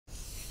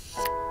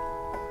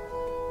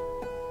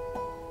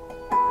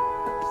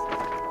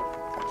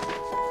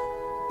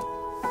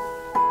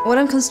What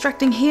I'm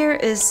constructing here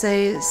is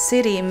a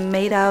city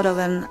made out of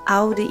an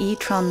Audi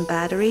e-tron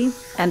battery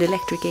and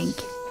electric ink.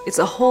 It's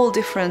a whole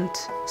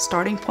different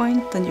starting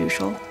point than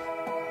usual.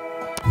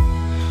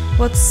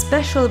 What's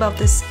special about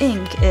this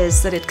ink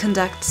is that it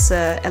conducts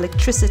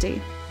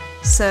electricity,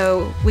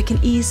 so we can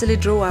easily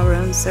draw our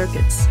own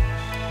circuits.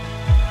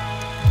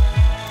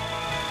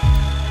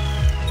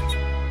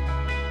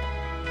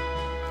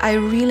 I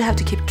really have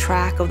to keep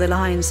track of the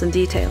lines and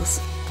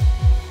details.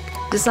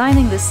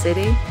 Designing this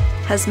city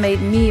has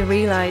made me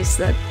realize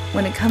that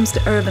when it comes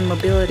to urban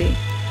mobility,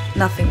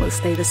 nothing will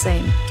stay the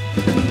same.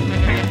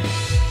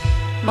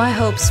 My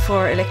hopes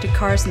for electric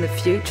cars in the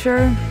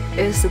future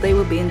is that they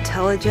will be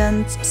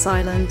intelligent,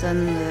 silent,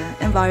 and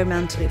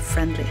environmentally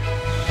friendly.